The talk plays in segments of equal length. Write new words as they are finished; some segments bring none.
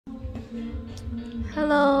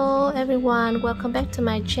Hello everyone, welcome back to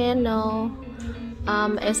my channel.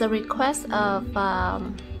 As a request of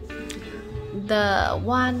the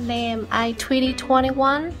one named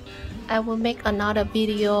i2021, I will make another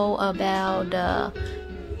video about the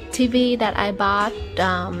TV that I bought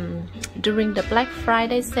during the Black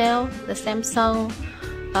Friday sale, the Samsung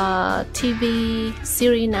TV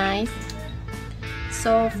Series 9.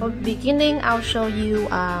 So for beginning, I'll show you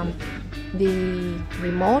the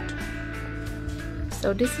remote.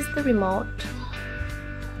 So this is the remote.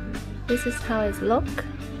 This is how it looks.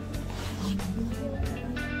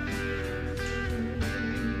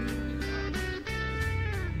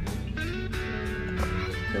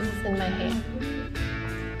 This is in my hand.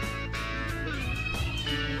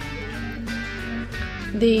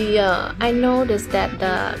 I noticed that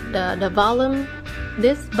the volume,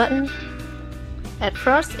 this button, at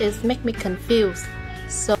first is make me confused.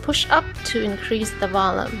 So push up to increase the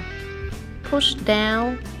volume, push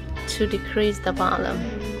down to decrease the volume,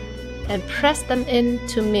 and press them in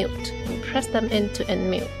to mute, and press them into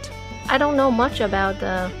mute. I don't know much about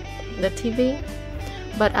the TV,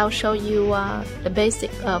 but I'll show you the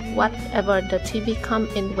basic of whatever the TV come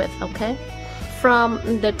in with, okay? From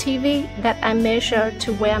the TV that I measured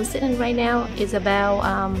to where I'm sitting right now is about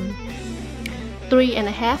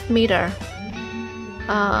 3.5 meters,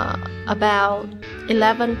 about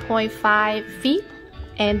 11.5 feet,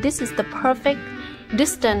 and this is the perfect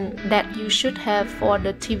distance that you should have for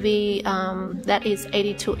the TV that is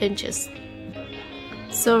 82 inches.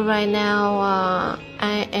 So right now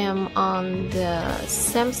I am on the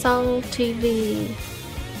Samsung TV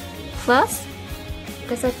Plus,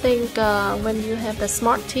 because I think when you have the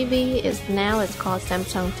smart TV, now it's called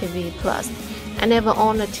Samsung TV Plus. I never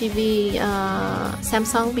owned a TV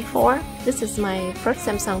Samsung before. This is my first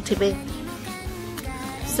Samsung TV.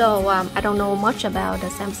 So I don't know much about the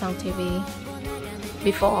Samsung TV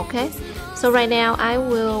before, okay? So right now I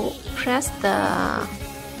will press the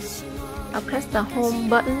home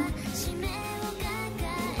button,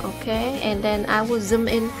 okay? And then I will zoom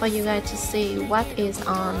in for you guys to see what is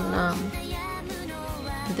on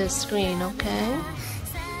the screen, okay?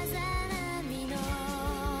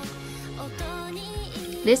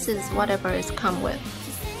 This is whatever it's come with.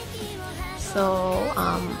 So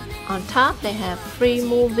on top they have free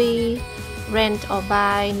movie, rent or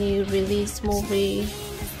buy, new release movie.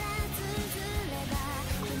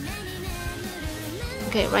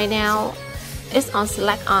 Okay, right now it's on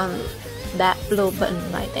select on that blue button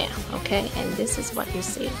right there, okay? And this is what you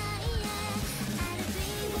see.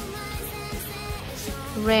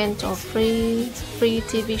 Rent or free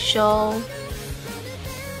TV show.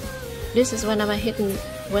 This is when I'm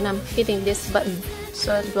hitting this button,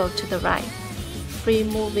 so it goes to the right. Free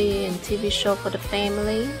movie and TV show for the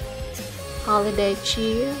family. Holiday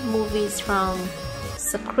cheer, movies from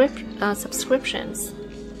subscriptions.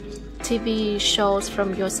 TV shows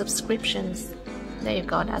from your subscriptions. There you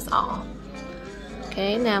go, that's all.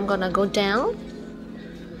 Okay, now I'm gonna go down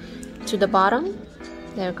to the bottom.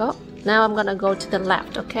 There you go. Now I'm gonna go to the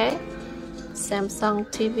left, okay? Samsung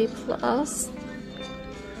TV Plus,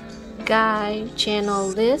 guide, channel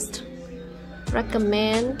list,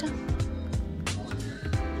 recommend.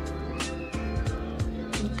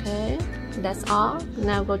 Okay, that's all.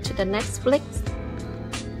 Now go to the Netflix,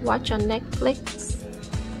 watch on Netflix.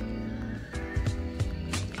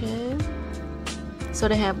 Okay, so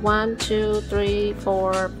they have 1, 2, 3,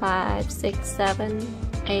 4, 5, 6, 7,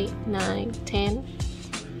 8, 9,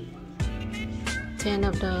 10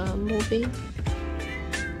 of the movie.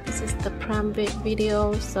 This is the Prime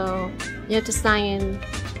Video, so you have to sign in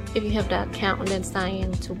if you have the account, and then sign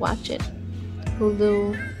in to watch it.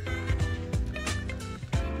 Hulu,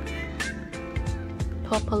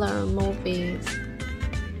 popular movies,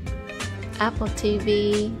 Apple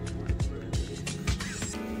TV,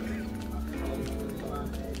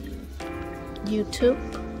 YouTube,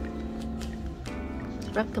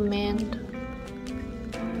 recommend,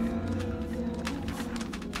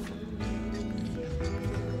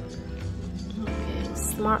 okay,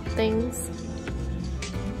 smart things,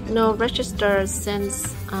 no register,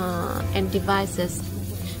 sense and devices.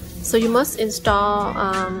 So you must install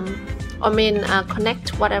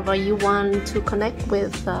connect whatever you want to connect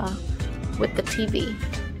with the TV,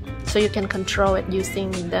 so you can control it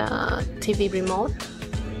using the TV remote.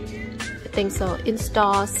 I think so.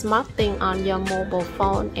 Install smart thing on your mobile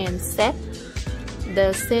phone and set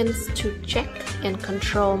the sense to check and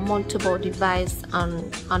control multiple devices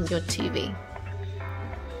on your TV.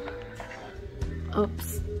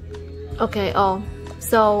 Oops. Okay. Oh,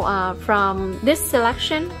 so from this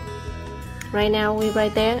selection, right now we're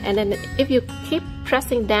right there, and then if you keep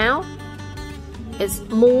pressing down, It's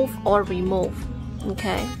move or remove.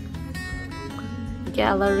 Okay.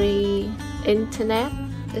 Gallery, internet.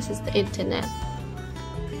 This is the internet.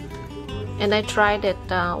 And I tried it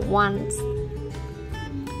once.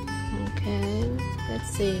 Okay, let's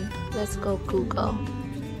see. Let's go Google.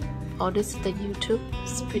 Oh, this is the YouTube.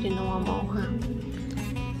 It's pretty normal, huh?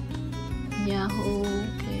 Yahoo,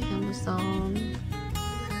 okay, Amazon.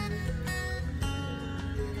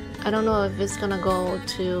 I don't know if it's gonna go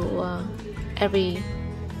to every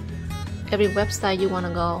website you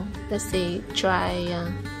wanna go. Let's see. Try.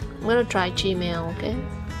 I'm gonna try Gmail. Okay.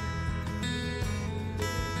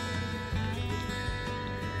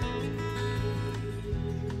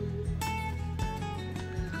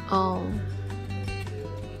 Oh,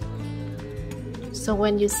 so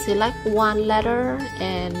when you select one letter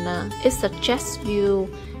and it suggests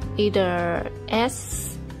you either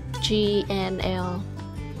S, G, and L.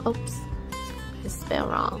 Oops, I spelled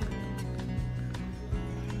wrong.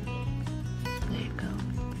 There you go.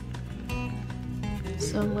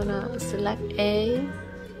 So I'm gonna select A.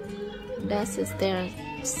 That is their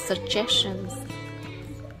suggestions.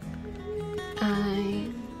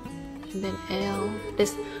 I, and then L.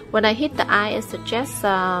 This, when I hit the I, it suggests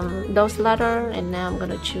those letters, and now I'm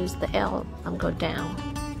gonna choose the L. I'm go down.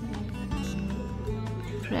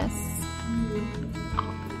 Press.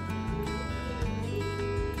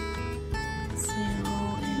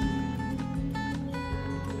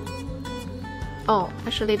 Oh,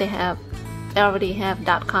 actually they already have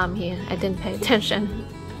 .com here. I didn't pay attention.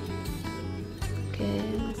 Okay,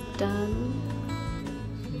 it's done.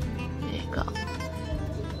 There you go.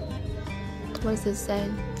 What does it say?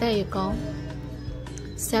 There you go.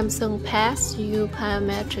 Samsung Pass use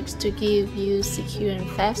biometrics to give you secure and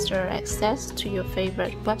faster access to your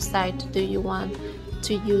favorite website. Do you want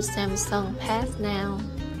to use Samsung Pass now?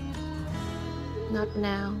 Not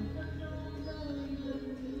now.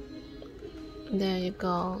 There you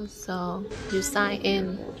go. So you sign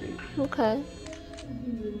in. Okay,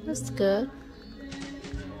 that's good.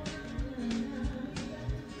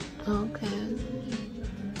 Okay,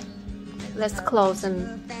 let's close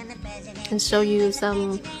and show you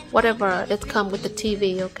some whatever it comes with the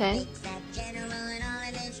TV. Okay,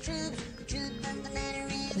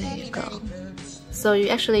 there you go. So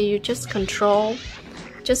you just control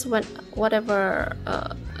just whatever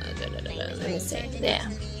let me see there.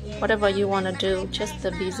 Whatever you want to do, just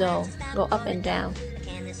the bezel, go up and down,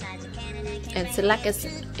 and select it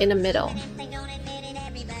in the middle.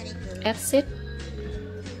 Exit.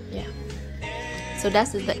 Yeah. So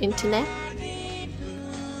that's the internet.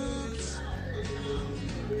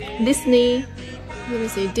 Disney. Let me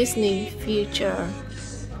see. Disney feature.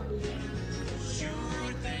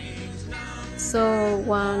 So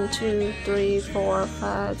 1, 2, 3, 4,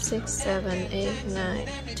 5, 6, 7, 8, 9,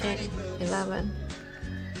 10, 11.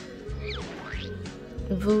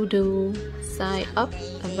 Voodoo, sign up,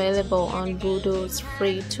 available on Voodoo's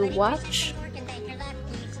free to watch.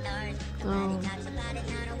 Oh.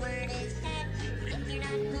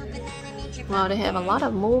 Wow, they have a lot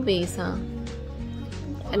of movies, huh?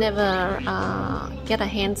 I never get a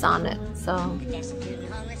hands on it, so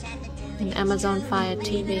in Amazon Fire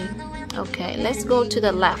TV. Okay, let's go to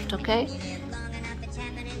the left. Okay,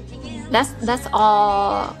 that's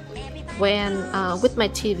all. When with my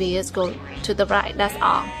TV, let's go to the right. That's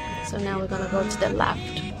all. So now we're gonna go to the left.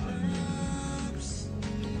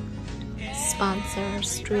 Sponsor,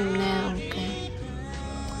 stream now. Okay.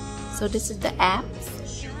 So this is the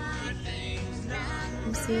apps.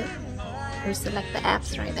 You see it? We select the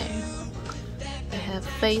apps right there. They have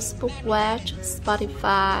Facebook Watch,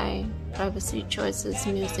 Spotify, Privacy Choices,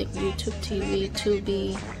 Music, YouTube TV,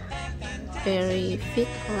 Tubi, Berry,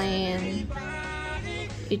 Fitland,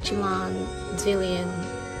 Echelon, Zillion,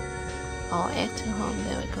 all add to home.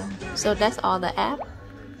 There we go. So that's all the app.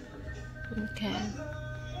 Okay.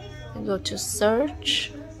 I go to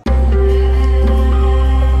search.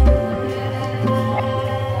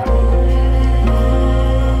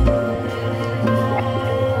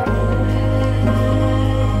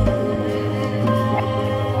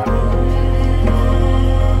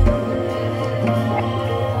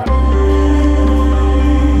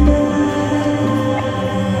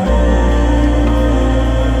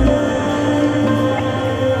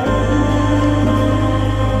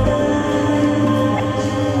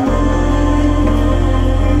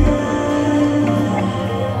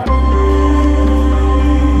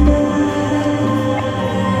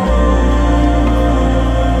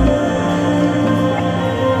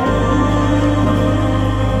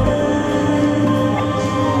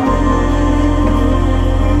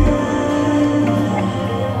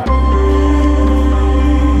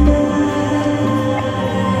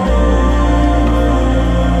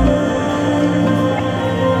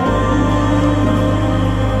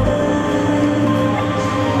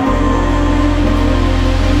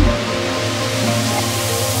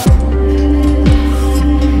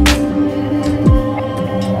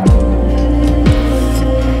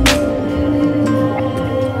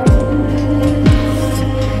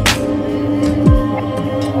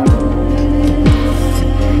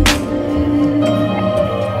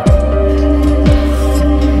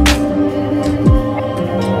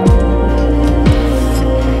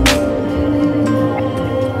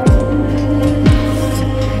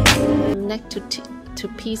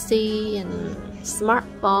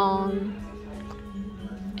 smartphone,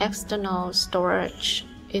 external storage,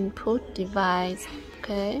 input device,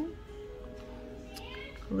 okay,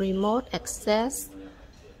 remote access,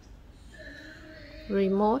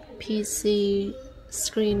 remote PC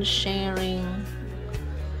screen sharing,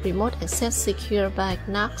 remote access secured by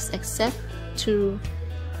Knox access to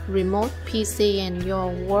remote PC and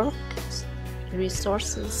your work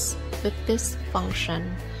resources with this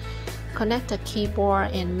function. Connect a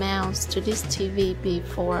keyboard and mouse to this TV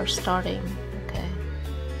before starting.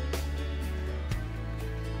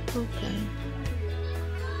 Okay.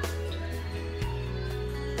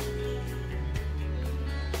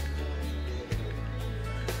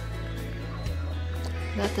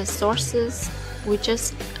 That the sources we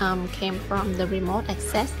just came from the remote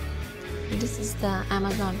access. This is the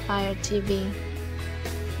Amazon Fire TV.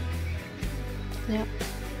 Yep.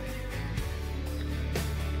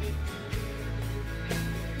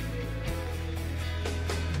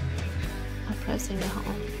 I'm pressing the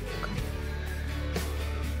home. Okay.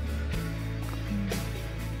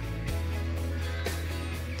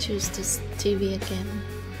 Choose this TV again.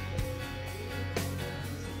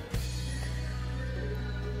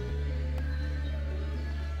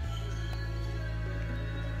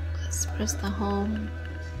 Let's press the home.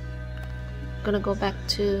 Gonna go back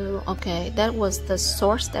to, okay, that was the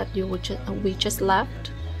source that we just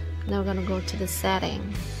left. Now we're gonna go to the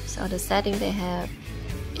setting. So the setting, they have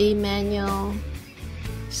e-manual,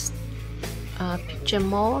 picture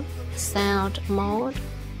mode, sound mode,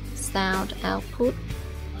 sound output,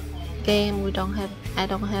 game, I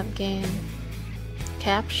don't have game,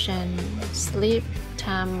 caption, sleep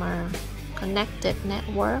timer, connected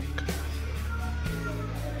network,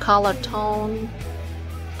 color tone,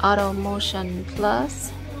 auto motion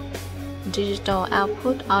plus, digital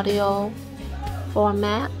output, audio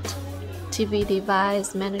format, TV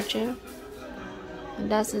device manager, and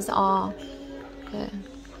that is all. Okay,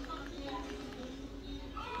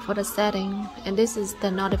 for the setting. And this is the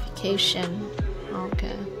notification.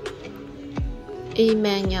 Okay,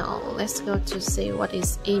 e-manual, let's go to see what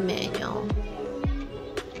is e-manual.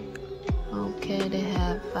 Okay, they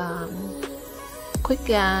have quick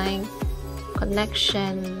guide,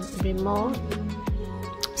 connection, remote.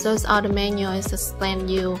 So it's all the manual is explain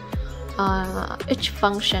you each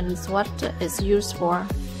function is what is used for,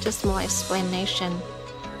 just more explanation.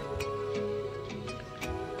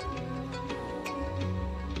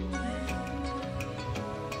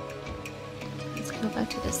 Let's go back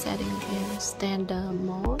to the setting again. Standard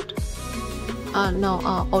mode.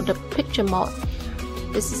 The picture mode.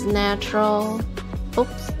 This is natural.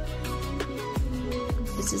 Oops.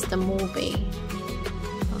 This is the movie.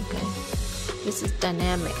 Okay. This is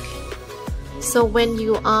dynamic. So when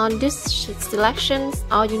you on this selections,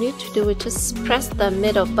 all you need to do is just press the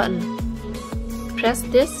middle button. Press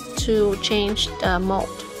this to change the mode.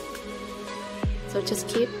 So just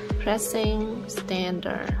keep pressing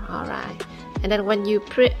standard. Alright. And then when you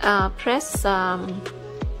press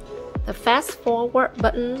the fast forward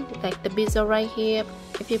button, like the bezel right here,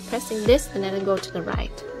 if you're pressing this, and then go to the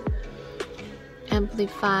right.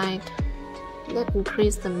 Amplified. Let's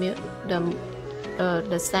increase the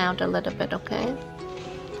sound a little bit, okay?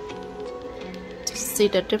 To see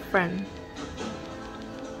the difference.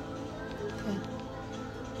 Okay.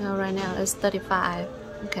 Now right now it's 35.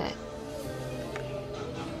 Okay.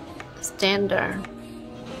 Standard.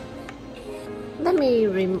 Let me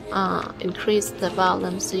increase the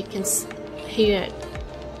volume so you can hear it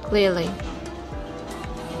clearly.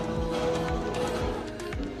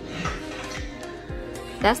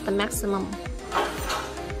 That's the maximum.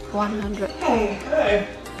 100. Hey.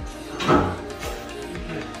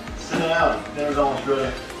 Sit down. Dinner's almost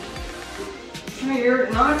ready. No, you're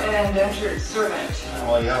not an indentured servant.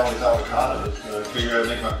 Well, you have all these avocados. I figured I'd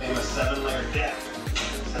make my famous 7-layer deck.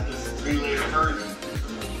 Set this 3-layer version.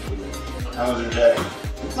 How was your day?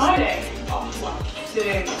 My day?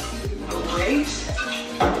 Today's great.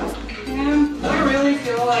 I really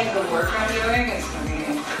feel like the work I'm doing is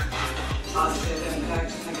having a positive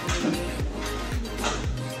impact on the community.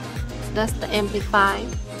 That's the amplified.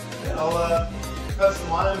 Yeah, I'll cut some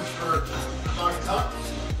limes for thump.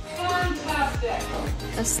 Fantastic.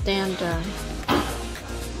 A standard.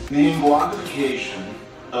 The emblogification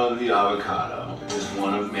of the avocado is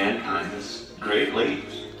one of mankind's great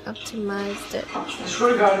leaps. Optimized it. I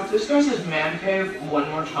swear to God, if this guy says man cave one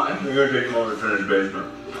more time. You're gonna take him over to finish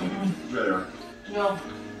basement. Yeah, they are. No.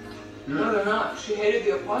 No, they're not. She hated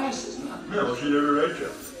the appliances, man. Yeah, well, she never read you.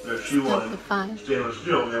 If she wanted Amplified. stainless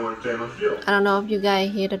steel, they wanted stainless steel. I don't know if you guys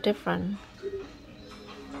hear the difference.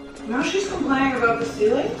 Now she's complaining about the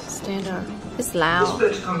ceiling? Standard. It's This loud.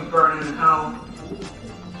 bitch can burn in hell.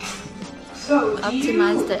 So, do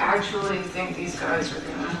Optimize you it. actually think these guys are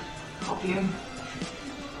gonna help you?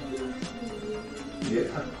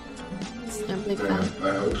 Yeah. Amplify.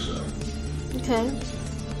 I hope so. Okay.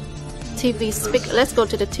 TV speaker. Let's go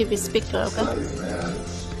to the TV speaker. It's not Okay. even that.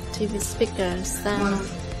 TV speaker sound.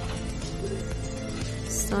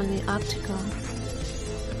 Sony optical.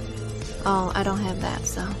 Oh, I don't have that,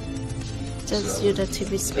 so just So, use the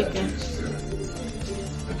TV speaker. Tattoos to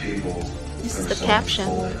the people. This there is was the someone caption.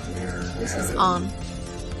 full length mirror. They This had is it on.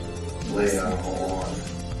 laid out all on.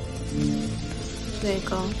 There you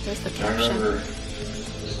go. That's the I caption. remember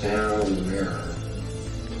standing over the mirror,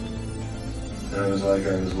 and it was like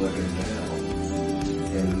I was looking down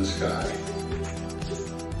into the sky.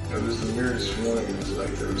 It was the weirdest feeling. It was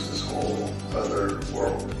like there was this whole other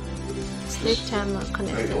world. Sleep timer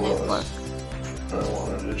connected Right below network. us. I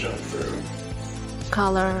wanted to jump through.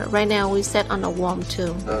 Color. Right now we set on the warm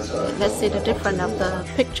too. That's how I Let's felt see the when I difference walked of in the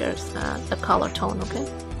watch. pictures, the color tone. Okay.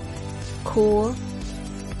 Cool.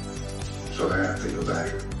 So I have to go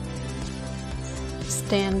back.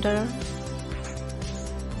 Standard.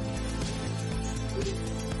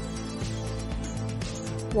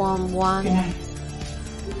 Warm 1. Yeah.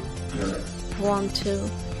 Warm 2.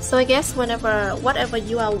 So I guess whatever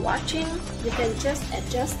you are watching, you can just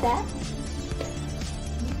adjust that.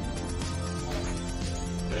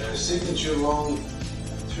 Signature loan,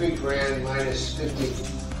 $3,000 minus 50.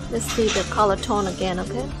 Let's see the color tone again,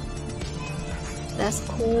 okay? That's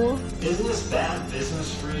cool. Isn't this bad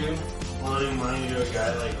business for you? Loaning money to a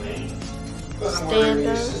guy like me?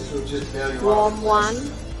 Standard. Warm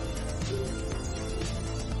 1.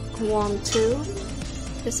 Warm 2.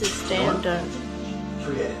 This is standard.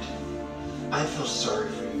 Forget it. I feel sorry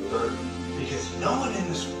for you, Bert, because no one in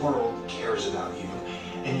this world cares about you,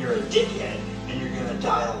 and you're a dickhead, and you're gonna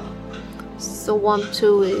dial. So warm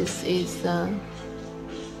 2 is the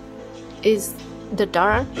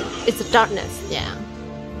dark. It's the darkness, yeah.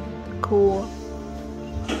 Cool.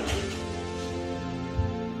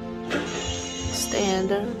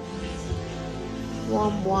 Standard.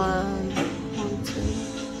 Warm 1. Warm 2.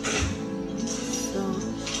 So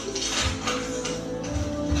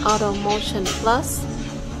auto motion plus.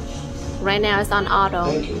 Right now it's on auto.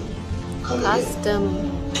 Thank you. Custom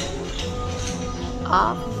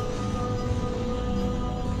off.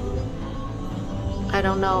 I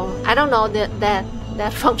don't know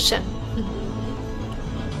that function.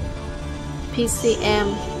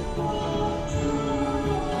 PCM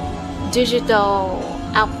digital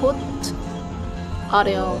output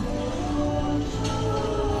audio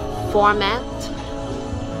format.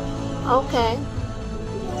 Okay.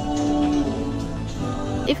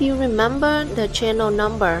 If you remember the channel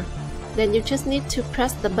number, then you just need to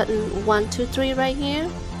press the button 1, 2, 3 right here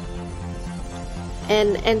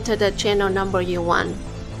and enter the channel number you want.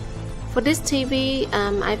 For this TV,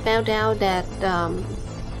 I found out that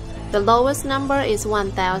the lowest number is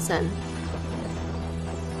 1000.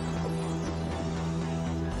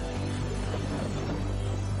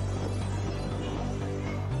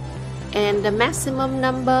 And the maximum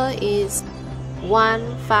number is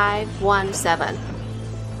 1517.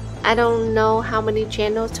 I don't know how many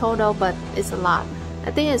channels total, but it's a lot.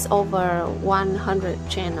 I think it's over 100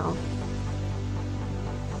 channels.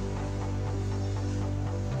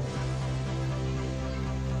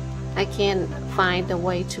 I can't find a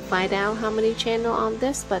way to find out how many channels on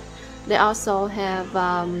this, but they also have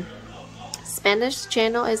Spanish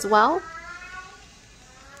channel as well.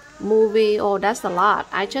 Movie, oh, that's a lot.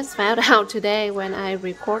 I just found out today when I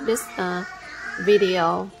record this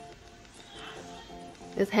video.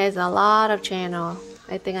 It has a lot of channel.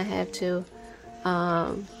 I think I have to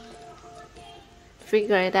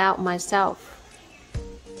figure it out myself.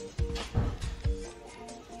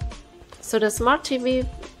 So the smart TV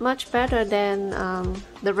much better than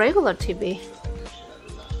the regular TV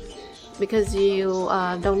because you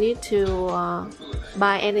don't need to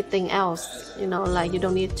buy anything else. You know, like you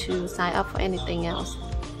don't need to sign up for anything else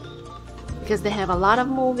because they have a lot of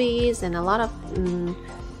movies and a lot of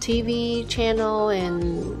TV channel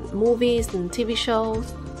and movies and TV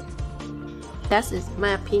shows. That's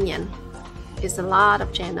my opinion. It's a lot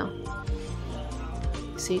of channel.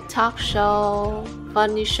 See, talk show,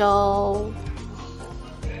 funny show,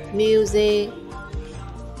 music,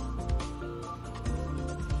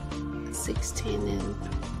 16 and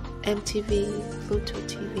MTV, Bluetooth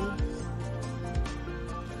TV.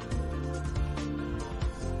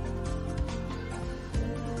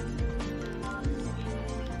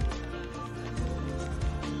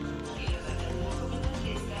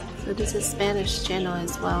 So this is Spanish channel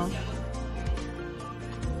as well.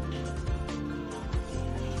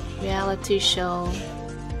 We reality show,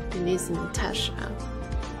 Denise and Natasha.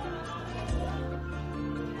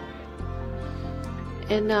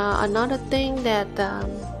 And another thing that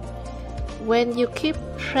when you keep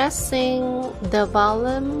pressing the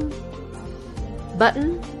volume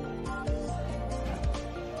button,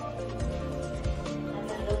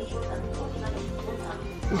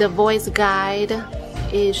 the voice guide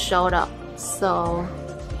is showed up. So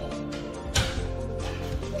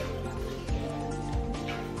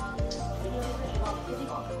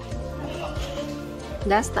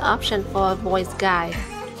that's the option for voice guide.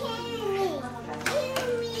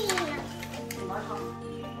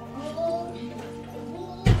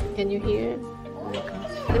 Can you hear it?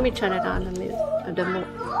 Let me turn it on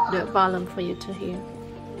the volume for you to hear.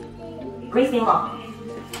 Grayscale off.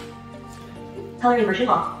 Color inversion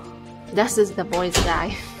off. This is the voice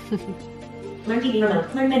guide. Learn TV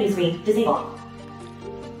remote. Learn menu screen. Disable.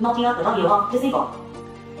 Multi-output audio off. Disable.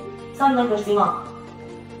 Sign language zoom off.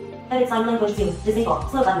 Edit sign language zoom. Disable.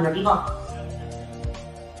 Slow button repeat off.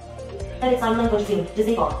 Edit sign language zoom.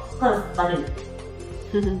 Disable. Close button.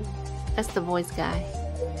 That's the voice guide.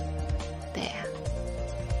 There.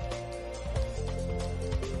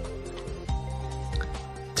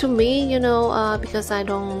 To me, you know, because I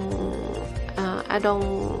don't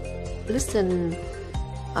listen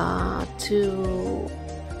to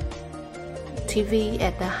TV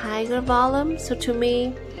at the higher volume. So to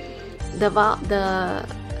me,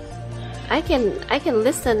 I can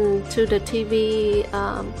listen to the TV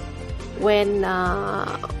when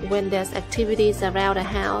there's activities around the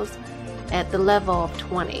house at the level of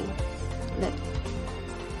 20.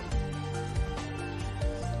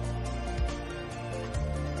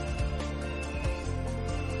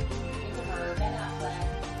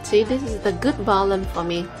 See, this is the good volume for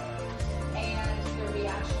me. And the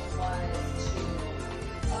reaction was to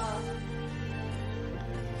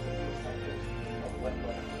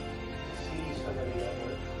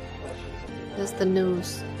That's the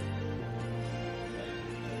news.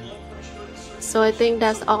 So I think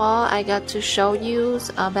that's all I got to show you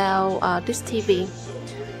about this TV.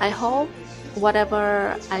 I hope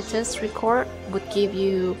whatever I just record would give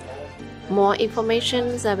you more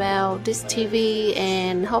information about this TV,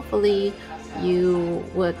 and hopefully you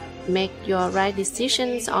would make your right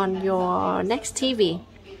decisions on your next TV.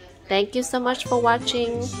 Thank you so much for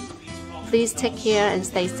watching. Please take care and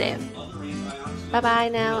stay safe. Bye bye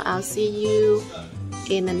now. I'll see you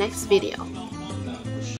in the next video.